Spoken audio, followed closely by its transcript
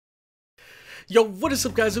Yo, what is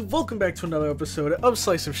up guys, and welcome back to another episode of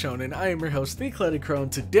Slice of Shonen. I am your host, The Eclectic Crow,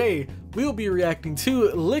 and today we will be reacting to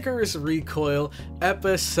Lycoris Recoil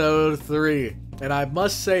Episode 3. And I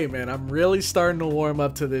must say, man, I'm really starting to warm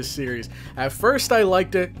up to this series. At first, I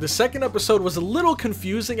liked it. The second episode was a little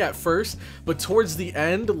confusing at first, but towards the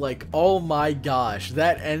end, like, oh my gosh,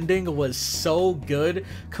 that ending was so good.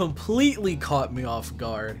 Completely caught me off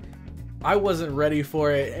guard. I wasn't ready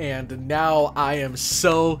for it, and now I am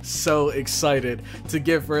so excited to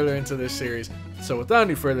get further into this series. So without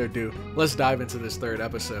any further ado, let's dive into this third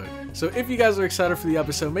episode. So if you guys are excited for the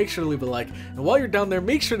episode, make sure to leave a like, and while you're down there,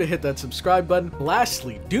 make sure to hit that subscribe button.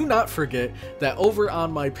 Lastly, do not forget that over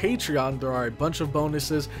on my Patreon, there are a bunch of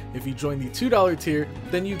bonuses. If you join the $2 tier,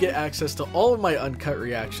 then you get access to all of my uncut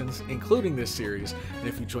reactions, including this series. And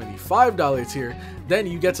if you join the $5 tier, then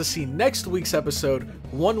you get to see next week's episode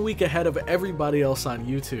 1 week ahead of everybody else on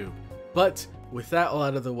YouTube. But with that all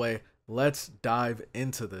out of the way, let's dive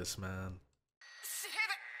into this, man.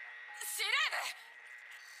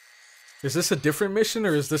 Is this a different mission,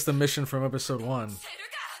 or is this the mission from episode 1?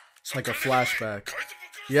 It's like a flashback.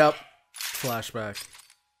 Yep, flashback.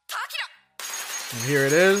 And here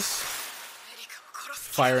it is.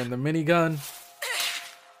 Firing the minigun.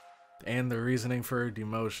 And the reasoning for her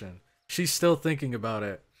demotion. She's still thinking about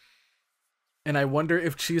it. And I wonder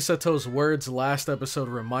if Chisato's words last episode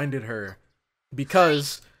reminded her.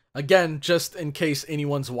 Because, again, just in case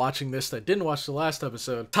anyone's watching this that didn't watch the last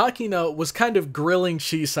episode, Takina was kind of grilling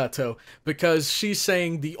Chisato because she's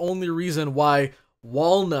saying the only reason why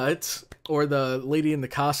Walnut, or the lady in the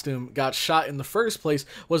costume, got shot in the first place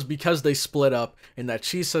was because they split up and that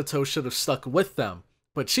Chisato should have stuck with them.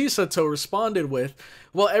 But Chisato responded with,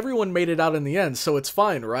 well, everyone made it out in the end, so it's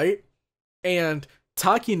fine, right? And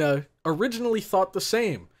Takina originally thought the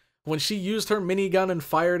same. When she used her minigun and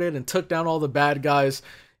fired it and took down all the bad guys,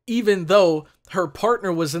 even though her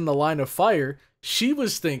partner was in the line of fire, she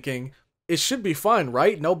was thinking, it should be fine,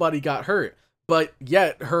 right? Nobody got hurt. But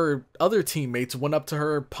yet, her other teammates went up to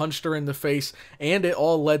her, punched her in the face, and it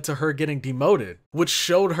all led to her getting demoted. Which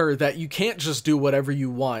showed her that you can't just do whatever you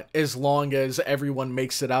want as long as everyone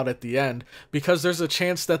makes it out at the end, because there's a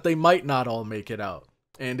chance that they might not all make it out.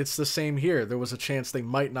 And it's the same here. There was a chance they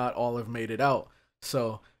might not all have made it out.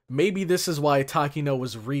 So, maybe this is why Takina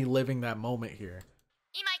was reliving that moment here.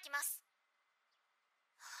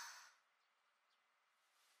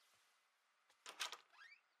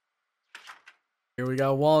 Here we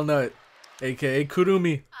got Walnut, aka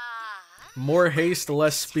Kurumi. More haste,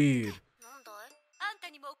 less speed.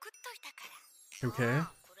 Okay.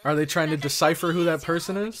 Are they trying to decipher who that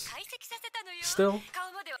person is? Still?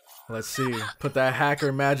 Let's see. Put that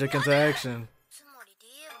hacker magic into action.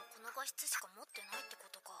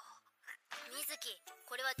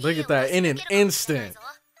 Look at that, in an instant.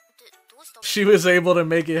 She was able to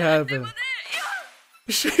make it happen.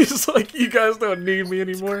 She's like, you guys don't need me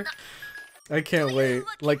anymore. I can't wait.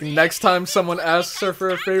 Like, next time someone asks her for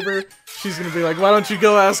a favor, she's gonna be like, why don't you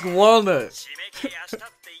go ask Walnut?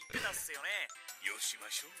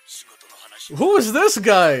 Who is this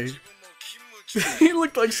guy? He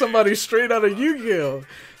looked like somebody straight out of Yu-Gi-Oh!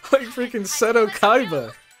 Like freaking Seto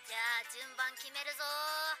Kaiba.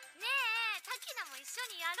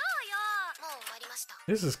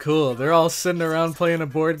 This is cool. They're all sitting around playing a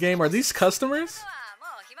board game. Are these customers?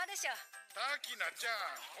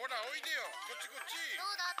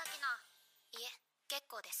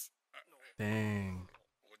 Dang.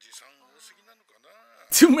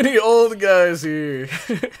 Too many old guys here.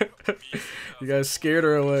 You guys scared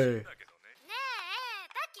her away.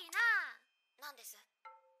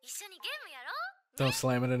 Don't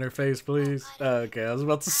slam it in her face, please. Okay, I was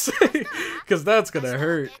about to say, because that's gonna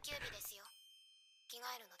hurt.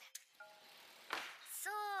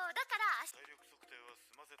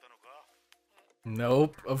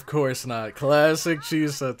 Nope, of course not. Classic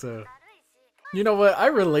Chisato. You know what? I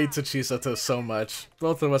relate to Chisato so much.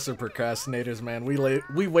 Both of us are procrastinators, man.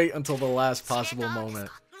 We wait until the last possible moment.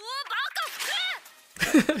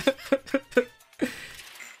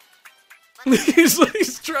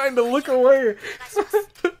 he's trying to look away.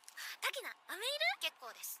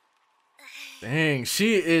 Dang,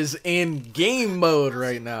 she is in game mode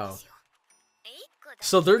right now.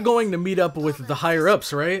 So they're going to meet up with the higher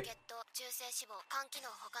ups, right?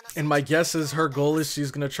 And my guess is her goal is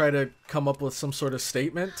she's gonna try to come up with some sort of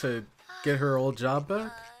statement to get her old job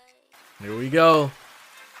back. Here we go.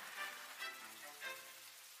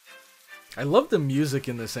 I love the music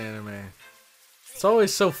in this anime. It's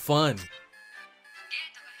always so fun.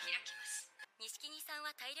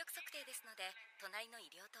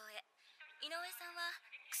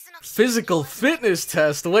 Physical fitness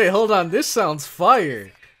test. Wait, hold on. This sounds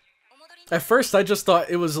fire. At first, I just thought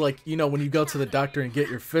it was like, you know, when you go to the doctor and get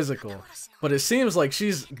your physical. But it seems like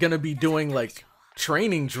she's gonna be doing like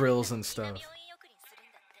training drills and stuff.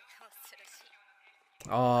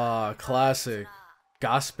 Ah, classic.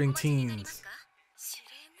 Gossiping teens.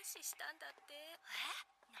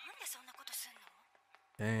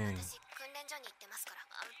 Dang.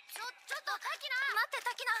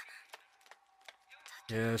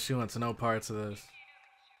 Yeah, she wants no parts of this.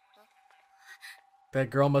 That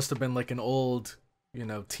girl must have been like an old, you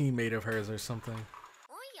know, teammate of hers or something.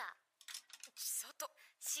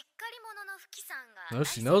 No,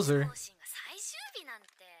 she knows her.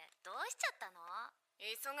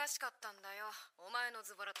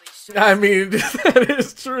 I mean, that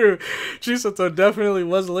is true. Chisato definitely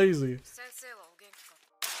was lazy.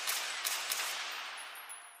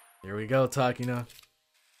 Here we go, Takina.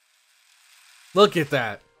 Look at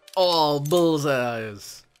that. All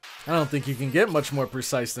bullseyes. I don't think you can get much more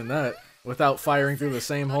precise than that without firing through the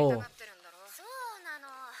same hole.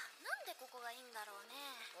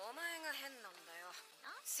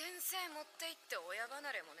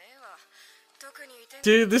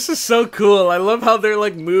 Dude, this is so cool. I love how they're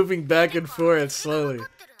like moving back and forth slowly.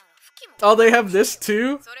 Oh, they have this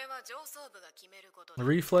too? The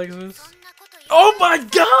reflexes? Oh my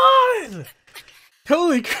god!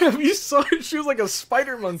 Holy crap, you saw her? She was like a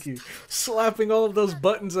spider monkey, slapping all of those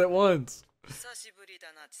buttons at once.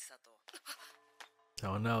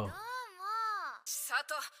 Oh no.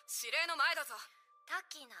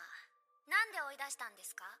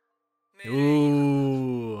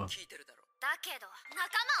 Ooh.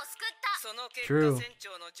 True.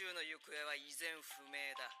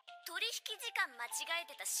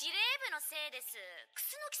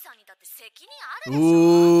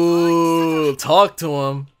 Ooh, talk to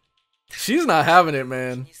him. She's not having it,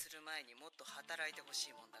 man.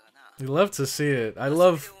 You love to see it. I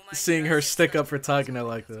love seeing her stick up for Takina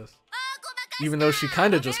like this. Even though she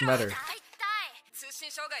kind of just met her.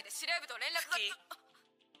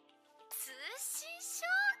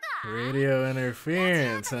 Radio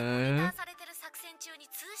interference, huh?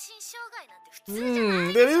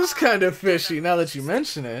 That is kind of fishy now that you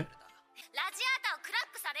mention it.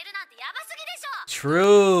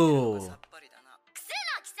 True.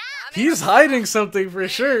 He's hiding something for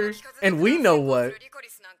sure, and we know what.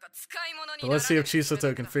 But let's see if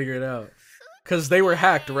Chisato can figure it out. Because they were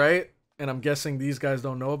hacked, right? And I'm guessing these guys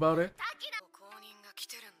don't know about it.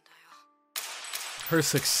 Her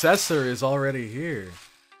successor is already here.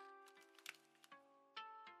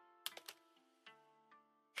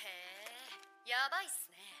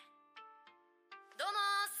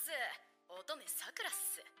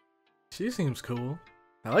 She seems cool.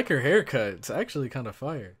 I like her haircut. It's actually kind of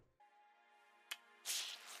fire.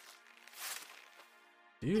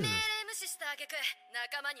 Jesus.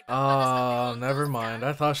 Oh, never mind.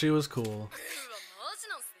 I thought she was cool.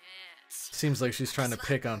 Seems like she's trying to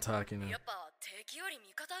pick on Takina.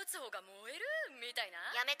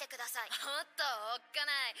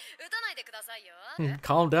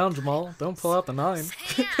 Calm down, Jamal. Don't pull out the 9.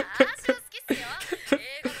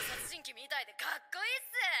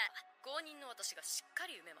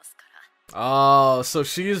 Oh, so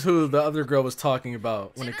she's who the other girl was talking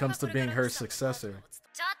about when it comes to being her successor.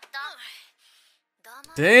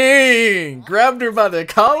 Dang! Grabbed her by the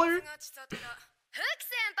collar?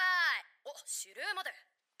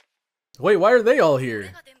 Wait, why are they all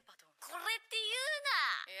here?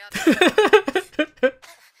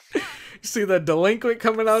 You see that delinquent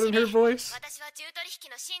coming out in her voice?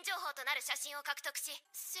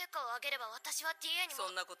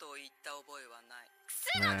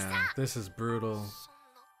 Man, this is brutal.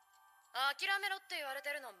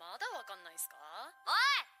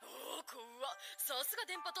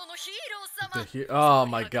 Oh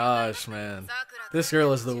my gosh, man. This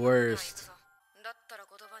girl is the worst.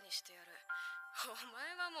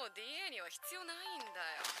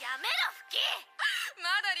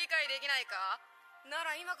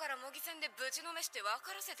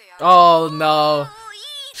 Oh no.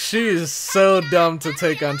 She is so dumb to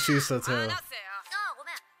take on Chisato.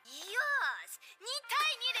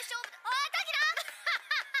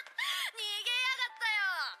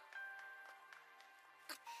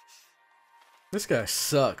 This guy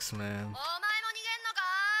sucks, man.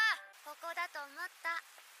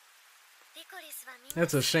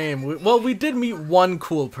 That's a shame. Well, we did meet one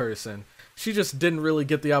cool person. She just didn't really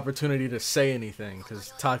get the opportunity to say anything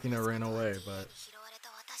because Takina ran away, but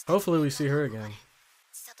hopefully we see her again.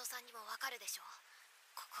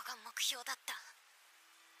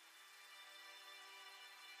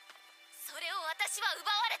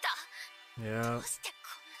 Yeah.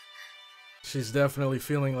 She's definitely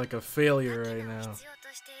feeling like a failure right now.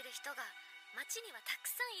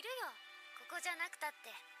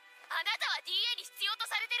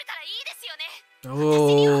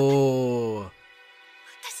 Oh.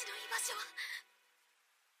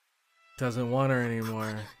 Doesn't want her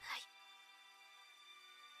anymore.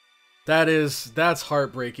 That's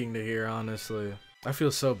heartbreaking to hear, honestly. I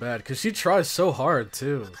feel so bad because she tries so hard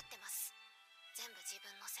too.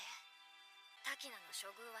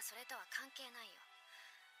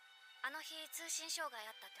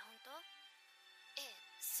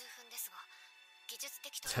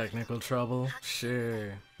 Technical trouble?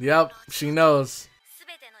 Sure. Yep, she knows.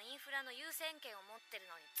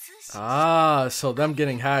 Ah, so them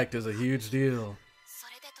getting hacked is a huge deal.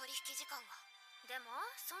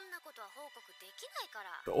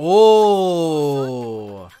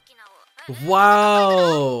 Oh!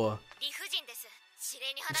 Wow!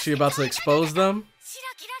 Is she about to expose them?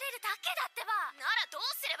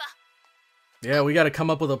 Yeah, we gotta come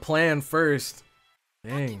up with a plan first.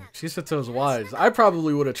 Dang, Chisato's wise. I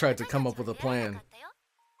probably would have tried to come up with a plan.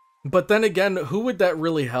 But then again, who would that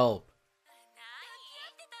really help?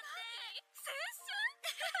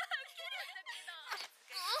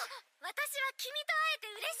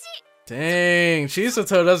 Dang,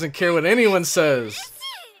 Chisato doesn't care what anyone says.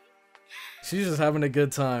 She's just having a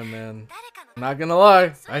good time, man. Not gonna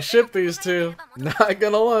lie, I ship these two. Not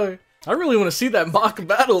gonna lie. I really want to see that mock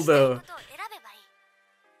battle, though.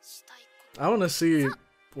 I want to see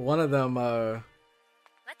one of them,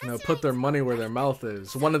 put their money where their mouth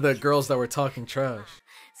is. One of the girls that were talking trash.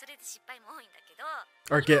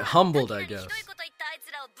 Or get humbled, I guess.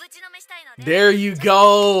 There you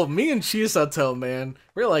go! Me and Chisato, man.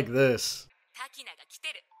 We're like this.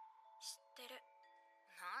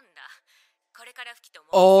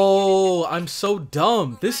 Oh, I'm so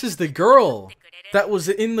dumb. This is the girl that was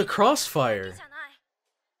in the crossfire.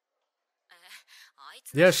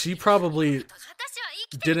 Yeah, she probably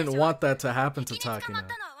didn't want that to happen to Takina.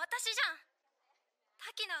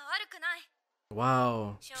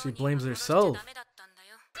 Wow, she blames herself.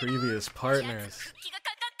 Previous partners.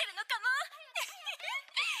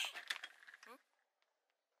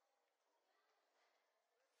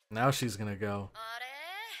 Now she's gonna go.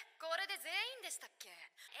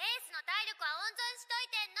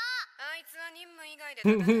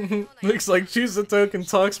 Looks like Chisato can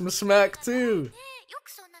talk some smack too.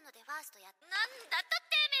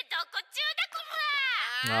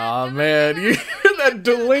 Aw, man, you hear that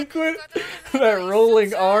delinquent? That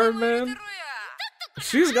rolling R, man?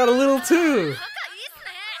 She's got a little too.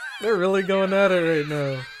 They're really going at it right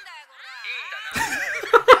now.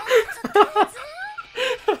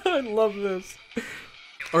 I love this.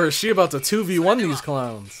 Or is she about to 2v1 these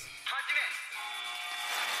clowns?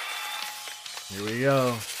 Here we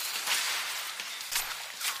go.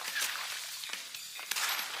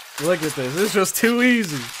 Look at this. It's just too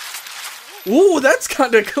easy. Ooh, that's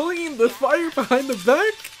kind of clean. The fire behind the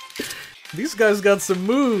back. These guys got some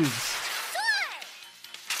moves.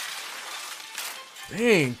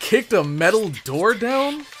 Dang, kicked a metal door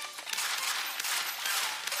down?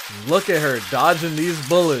 Look at her dodging these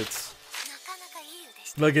bullets.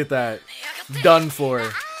 Look at that. Done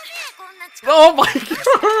for. Oh my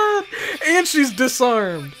god! And she's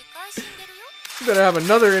disarmed. You better have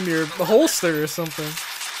another in your holster or something.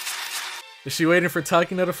 Is she waiting for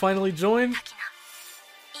Takina to finally join?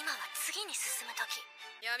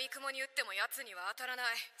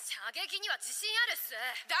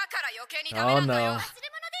 Oh no.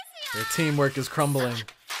 Their teamwork is crumbling.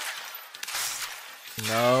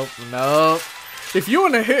 Nope, nope. If you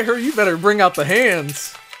want to hit her, you better bring out the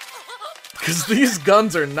hands. Because these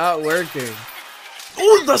guns are not working.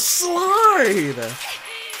 Ooh, the slide!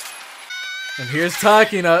 And here's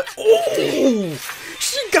Takina. Ooh!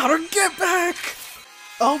 She got her get back!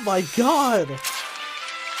 Oh my god!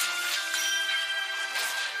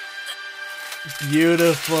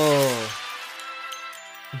 Beautiful.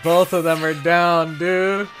 Both of them are down,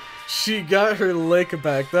 dude. She got her lick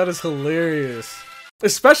back. That is hilarious.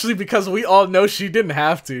 Especially because we all know she didn't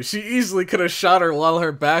have to. She easily could have shot her while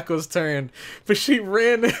her back was turned. But she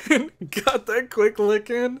ran in, got that quick lick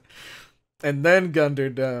in, and then gunned her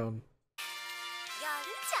down.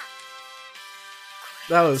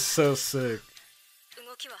 That was so sick.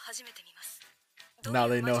 Now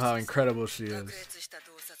they know how incredible she is.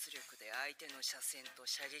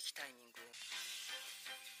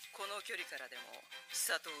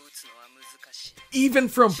 Even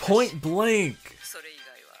from point blank.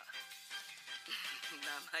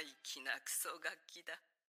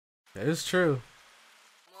 That is true.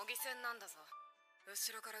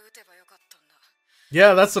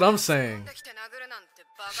 Yeah, that's what I'm saying.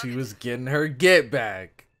 She was getting her get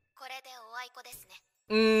back.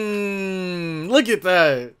 Look at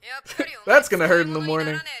that. That's gonna hurt in the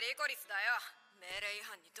morning.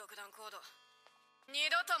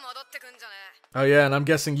 Oh yeah, and I'm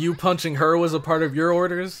guessing you punching her was a part of your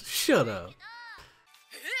orders? Shut up.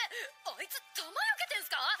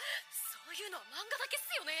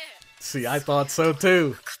 See, I thought so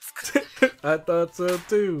too. I thought so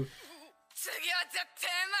too.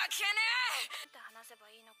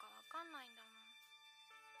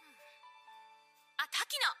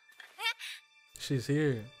 She's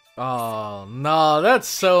here. Oh no, that's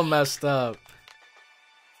so messed up.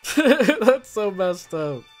 That's so messed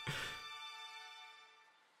up.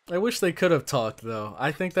 I wish they could have talked though.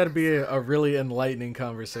 I think that'd be a really enlightening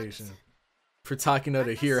conversation for Takina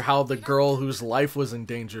to hear how the girl whose life was in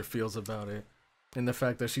danger feels about it, and the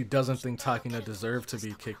fact that she doesn't think Takina deserved to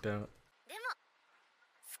be kicked out.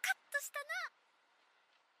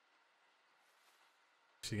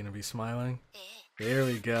 She gonna be smiling? There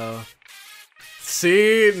we go.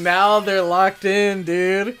 See, now they're locked in,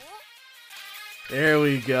 dude. There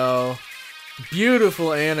we go.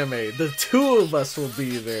 Beautiful anime. The two of us will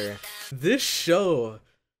be there. This show,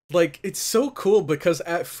 like, it's so cool because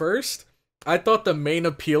at first, I thought the main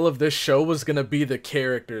appeal of this show was gonna be the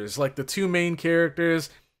characters. Like, the two main characters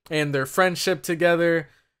and their friendship together.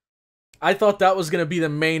 I thought that was gonna be the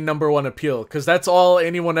main #1 appeal, because that's all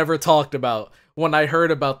anyone ever talked about when I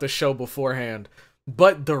heard about the show beforehand.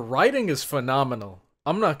 But the writing is phenomenal.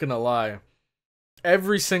 I'm not gonna lie.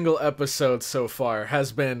 Every single episode so far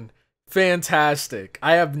has been fantastic.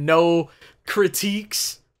 I have no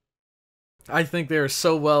critiques. I think they are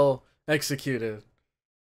so well executed.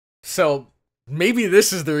 So, maybe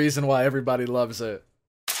this is the reason why everybody loves it.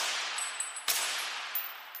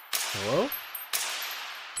 Hello?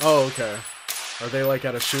 Oh, okay. Are they like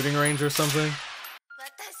at a shooting range or something?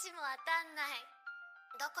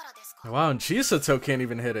 Wow, and Chisato can't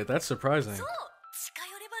even hit it. That's surprising.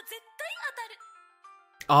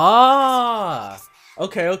 Ah!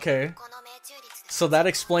 Okay, okay. So that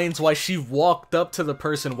explains why she walked up to the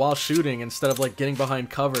person while shooting instead of like getting behind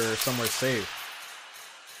cover or somewhere safe.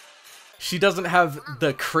 She doesn't have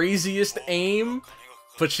the craziest aim,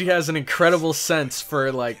 but she has an incredible sense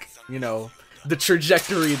for, like, you know, the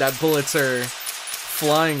trajectory that bullets are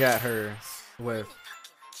flying at her with.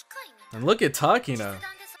 And look at Takina.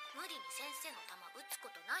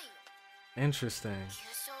 Interesting.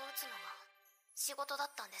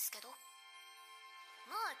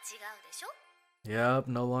 Yep,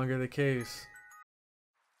 no longer the case.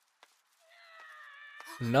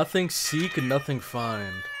 Nothing seek, nothing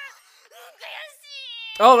find.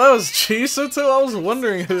 Oh, that was Chisato? I was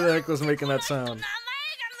wondering who the heck was making that sound.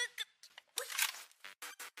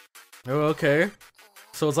 Oh, okay.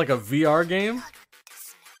 So it's like a VR game?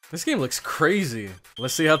 This game looks crazy.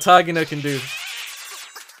 Let's see how Takina can do.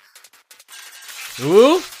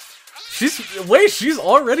 Ooh! She's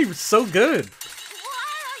already so good.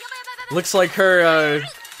 Looks like her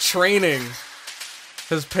training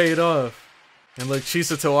has paid off. And look,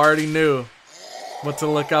 Chisato already knew what to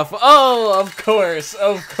look out for. Oh, of course,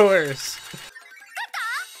 of course.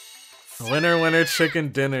 Winner, winner, chicken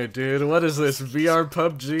dinner, dude. What is this, VR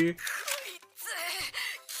PUBG?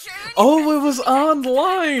 Oh, it was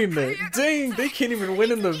online! Dang, they can't even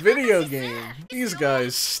win in the video game. These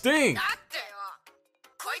guys stink.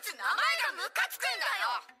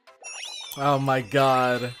 Oh my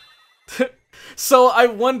god. So I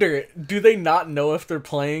wonder, do they not know if they're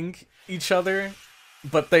playing each other?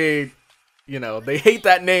 But they, you know, they hate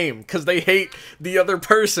that name because they hate the other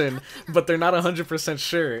person, but they're not 100%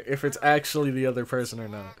 sure if it's actually the other person or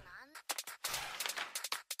not.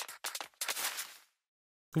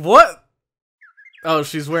 What? Oh,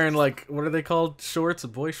 she's wearing, like, what are they called? Shorts?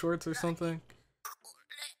 Boy shorts or something?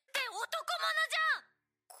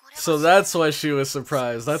 So that's why she was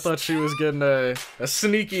surprised. I thought she was getting a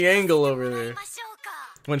sneaky angle over there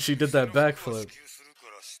when she did that backflip.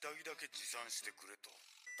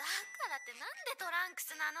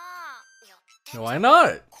 Why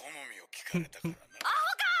not?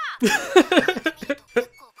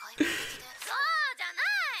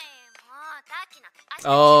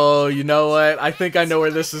 Oh, you know what? I think I know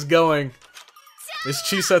where this is going. Is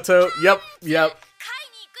Chisato? Yep, yep.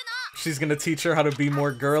 She's gonna teach her how to be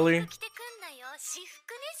more girly.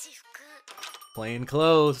 Plain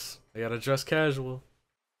clothes. They gotta dress casual.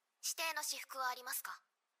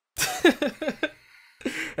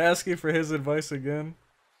 Asking for his advice again.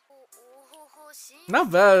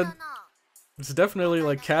 Not bad. It's definitely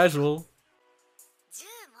like casual.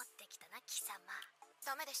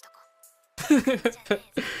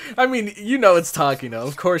 I mean, you know it's Takina.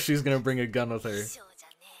 Of course she's gonna bring a gun with her.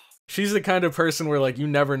 She's the kind of person where, like, you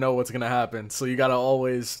never know what's gonna happen, so you gotta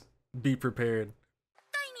always be prepared.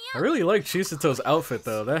 I really like CHISATO's outfit,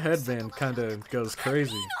 though. That headband kinda goes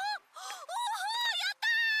crazy.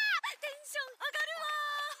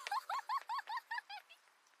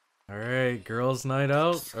 Alright, girls' night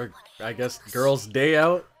out, or I guess girls' day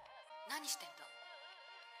out.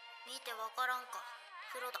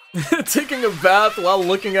 Taking a bath while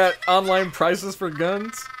looking at online prices for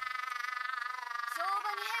guns?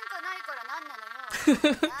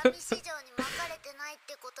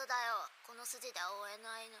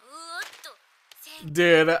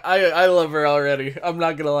 Dude, I love her already. I'm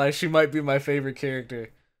not gonna lie, she might be my favorite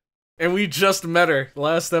character. And we just met her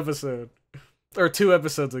last episode. Or 2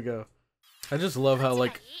 episodes ago. I just love how,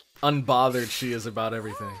 like, unbothered she is about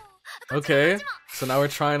everything. Okay, so now we're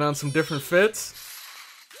trying on some different fits.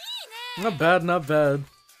 Not bad, not bad.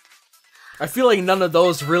 I feel like none of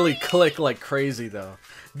those really click like crazy, though.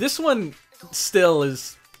 This one still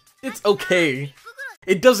is... it's okay.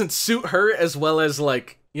 It doesn't suit her as well as,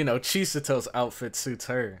 like, you know, CHISATO's outfit suits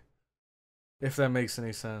her. If that makes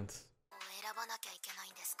any sense.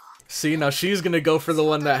 See, now she's gonna go for the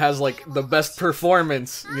one that has, like, the best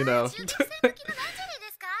performance, you know.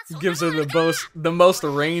 Gives her the most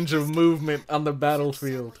range of movement on the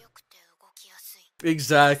battlefield.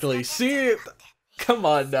 Exactly. See? Come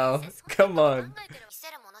on now. Come on.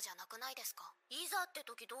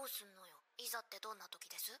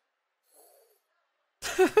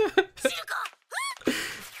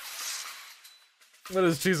 What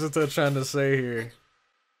is CHISATO trying to say here?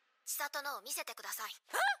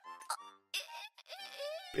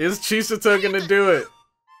 Is CHISATO gonna do it?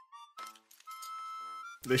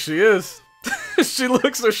 There she is. She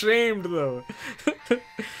looks ashamed though.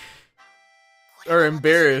 Or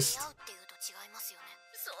embarrassed.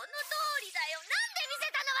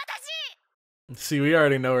 See, we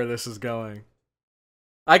already know where this is going.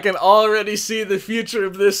 I can already see the future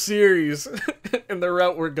of this series and the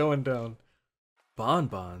route we're going down.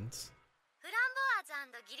 Bonbons?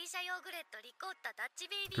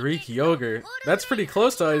 Greek yogurt? That's pretty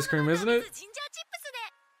close to ice cream, isn't it?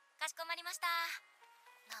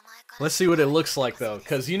 Let's see what it looks like though,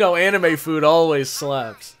 because you know anime food always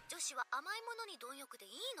slaps.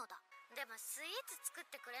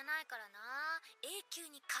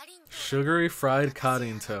 Sugary fried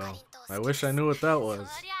Karinto. I wish I knew what that was.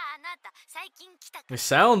 It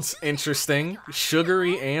sounds interesting.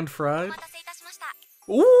 Sugary and fried.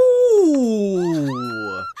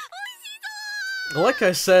 Ooh! Like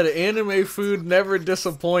I said, anime food never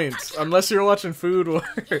disappoints, unless you're watching Food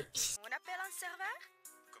Wars.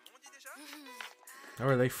 Oh,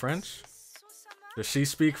 are they French? Does she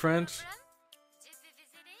speak French?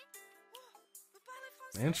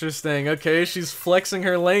 Interesting, okay, she's flexing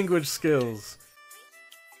her language skills.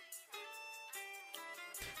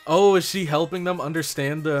 Oh, is she helping them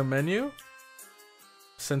understand the menu?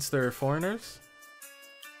 Since they're foreigners?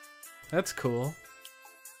 That's cool.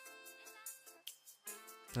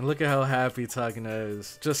 And look at how happy Takina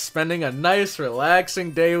is. Just spending a nice,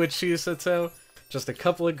 relaxing day with CHISATO. Just a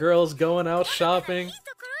couple of girls going out shopping.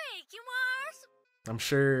 I'm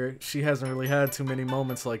sure she hasn't really had too many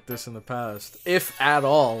moments like this in the past. If at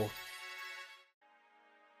all.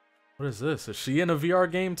 What is this? Is she in a VR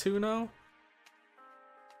game too now?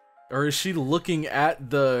 Or is she looking at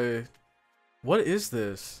the... What is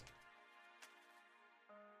this?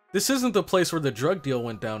 This isn't the place where the drug deal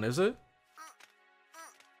went down, is it?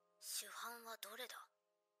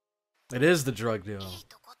 It is the drug deal.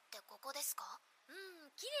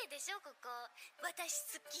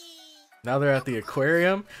 Now they're at the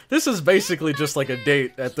aquarium? This is basically just like a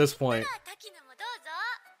date at this point.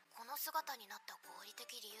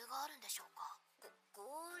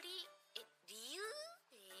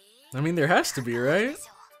 I mean, there has to be, right?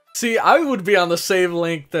 See, I would be on the same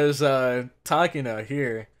length as Takina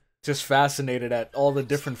here. Just fascinated at all the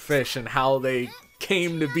different fish and how they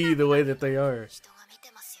came to be the way that they are.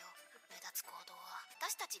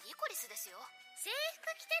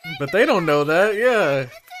 But they don't know that, yeah.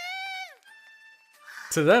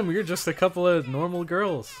 To them, you're just a couple of normal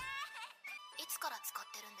girls.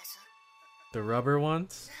 The rubber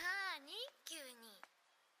ones?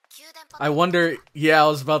 I wonder, yeah, I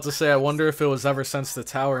was about to say, I wonder if it was ever since the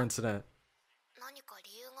tower incident.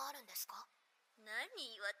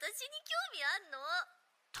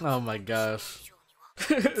 Oh my gosh.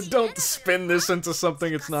 Don't spin this into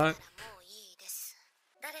something it's not.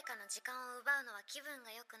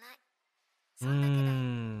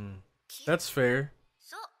 That's fair.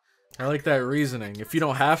 I like that reasoning. If you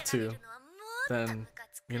don't have to. then,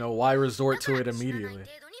 you know, why resort to it immediately?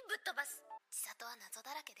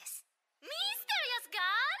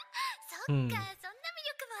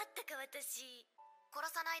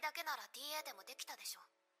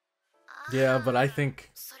 Yeah, but I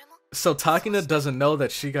think... So Takina doesn't know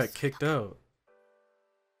that she got kicked out.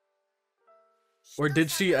 Or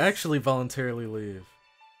did she actually voluntarily leave?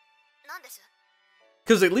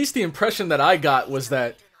 Because at least the impression that I got was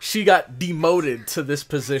that she got demoted to this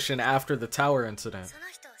position after the tower incident.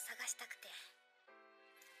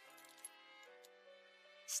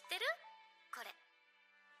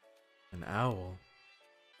 An owl.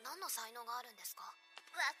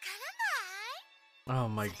 Oh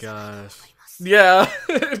my gosh. Yeah,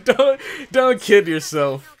 don't kid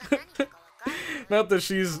yourself. Not that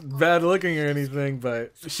she's bad looking or anything,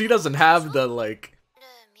 but she doesn't have the, like,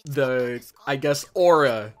 I guess,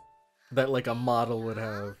 aura that, like, a model would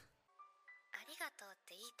have.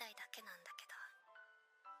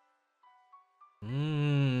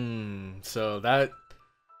 So that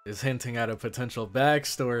is hinting at a potential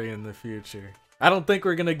backstory in the future. I don't think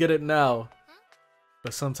we're gonna get it now,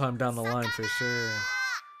 but sometime down the line for sure.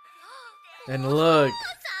 And look,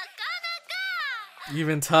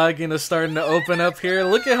 even Takina's starting to open up here.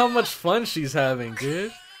 Look at how much fun she's having,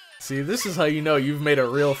 dude. See, this is how you know you've made a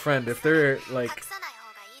real friend. If they're, like,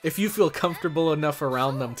 if you feel comfortable enough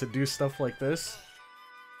around them to do stuff like this.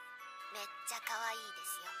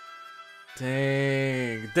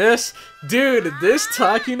 Dang. This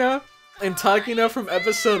Takina and Takina from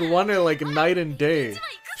episode 1 are like night and day.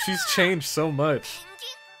 She's changed so much.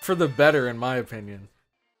 For the better, in my opinion.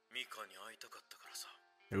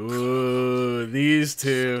 Ooh, these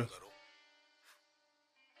two.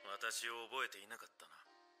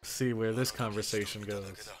 See where this conversation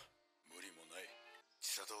goes.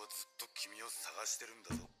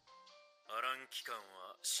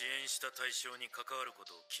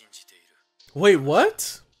 Wait,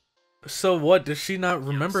 what? So what, does she not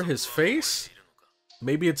remember his face?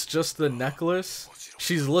 Maybe it's just the necklace?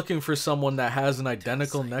 She's looking for someone that has an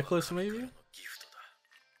identical necklace, maybe?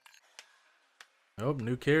 Oh,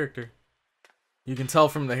 new character. You can tell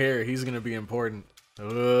from the hair, he's gonna be important.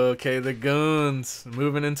 Okay, the goons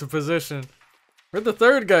moving into position. Where'd the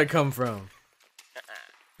third guy come from?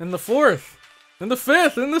 And the fourth, and the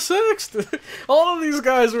fifth, and the sixth. All of these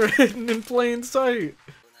guys were hidden in plain sight.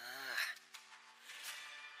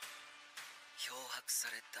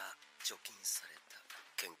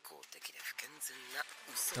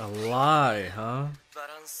 A lie, huh?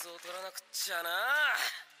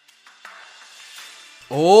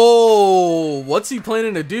 Oh, what's he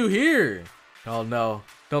planning to do here? Oh no,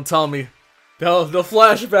 don't tell me. No, the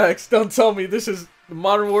flashbacks, don't tell me this is the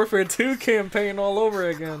Modern Warfare 2 campaign all over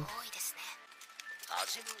again.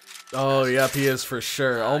 Oh, yep, he is for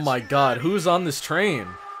sure. Oh my god, who's on this train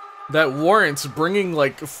that warrants bringing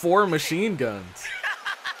like 4 machine guns?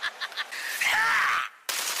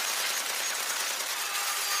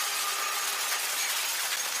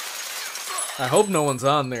 I hope no one's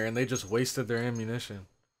on there and they just wasted their ammunition.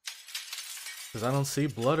 Because I don't see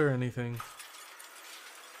blood or anything.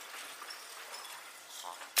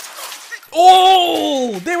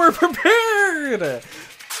 Oh! They were prepared!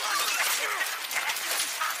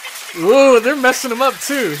 Ooh, they're messing him up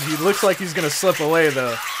too. He looks like he's gonna slip away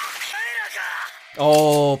though.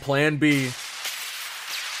 Oh, plan B.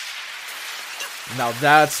 Now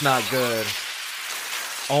that's not good.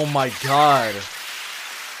 Oh my god.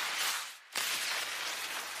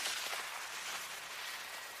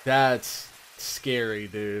 That's scary,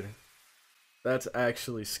 dude. That's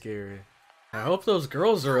actually scary. I hope those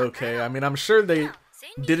girls are okay. I mean, I'm sure they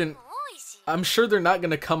didn't... I'm sure they're not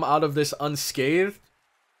gonna come out of this unscathed.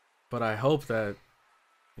 But I hope that,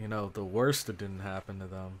 you know, the worst didn't happen to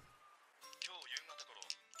them.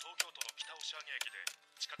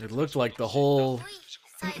 It looked like the whole...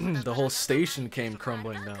 the whole station came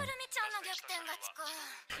crumbling down.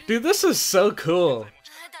 Dude, this is so cool.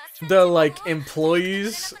 The, like,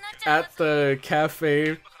 employees at the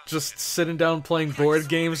cafe just sitting down playing board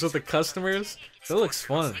games with the customers. That looks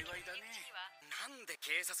fun.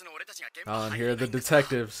 Oh, and here are the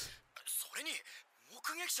detectives.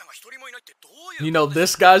 You know,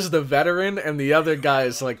 this guy's the veteran and the other guy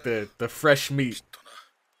is like the fresh meat.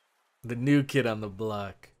 The new kid on the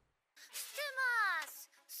block.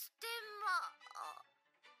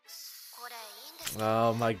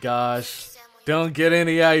 Oh my gosh. Don't get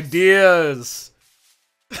any ideas.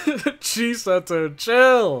 Chisato,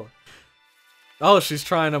 chill. Oh, she's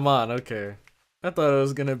trying him on. Okay. I thought it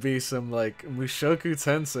was gonna be some like Mushoku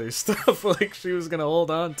Tensei stuff. Like she was gonna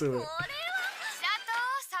hold on to it.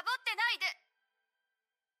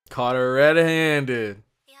 Caught her red-handed.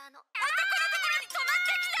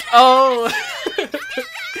 Oh!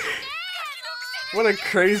 What a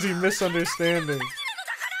crazy misunderstanding.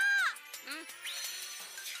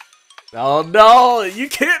 Oh no! You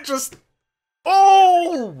can't just...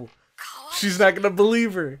 Oh! She's not gonna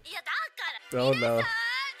believe her. Oh no.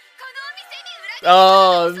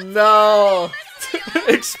 Oh no!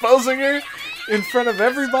 Exposing her in front of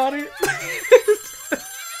everybody?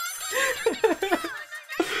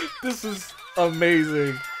 This is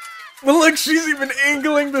amazing. But look, she's even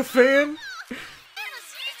angling the fan.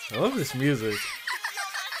 I love this music.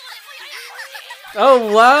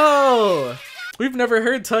 Oh wow! We've never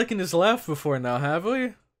heard Takina's laugh before now, have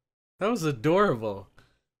we? That was adorable.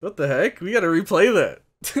 What the heck? We gotta replay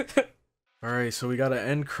that. Alright, so we got an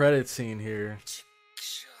end credit scene here.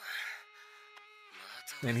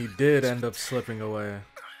 And he did end up slipping away.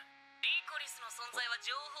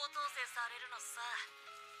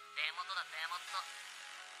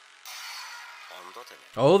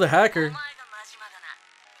 Oh, the hacker.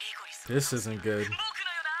 This isn't good.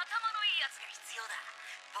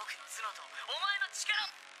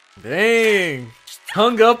 Dang!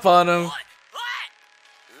 Hung up on him.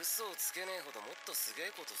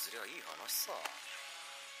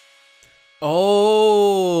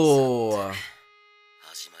 Oh!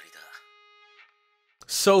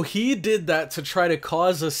 So he did that to try to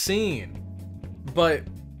cause a scene. But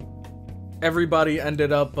everybody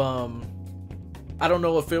ended up, I don't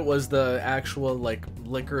know if it was the actual, like,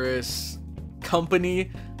 Lycoris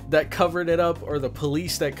company that covered it up or the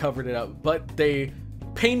police that covered it up, but they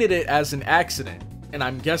painted it as an accident. And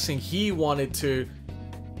I'm guessing he wanted to,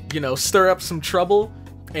 you know, stir up some trouble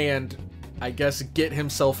and I guess get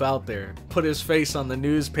himself out there, put his face on the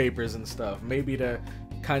newspapers and stuff, maybe to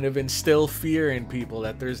kind of instill fear in people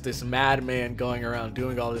that there's this madman going around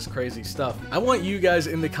doing all this crazy stuff. I want you guys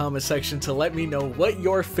in the comment section to let me know what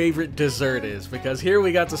your favorite dessert is, because here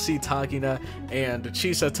we got to see Takina and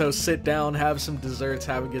Chisato sit down, have some desserts,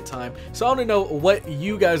 have a good time. So I want to know what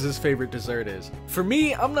you guys' favorite dessert is. For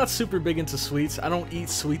me, I'm not super big into sweets. I don't eat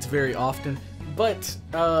sweets very often, but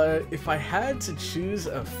if I had to choose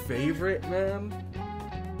a favorite, man,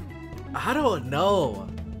 I don't know.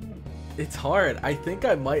 It's hard. I think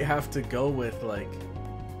I might have to go with like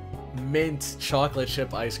mint chocolate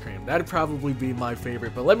chip ice cream. That'd probably be my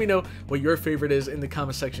favorite, but let me know what your favorite is in the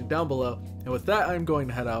comment section down below. And with that, I'm going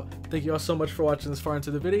to head out. Thank you all so much for watching this far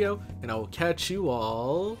into the video, and I will catch you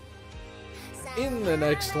all in the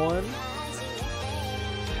next one.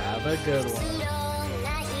 Have a good one.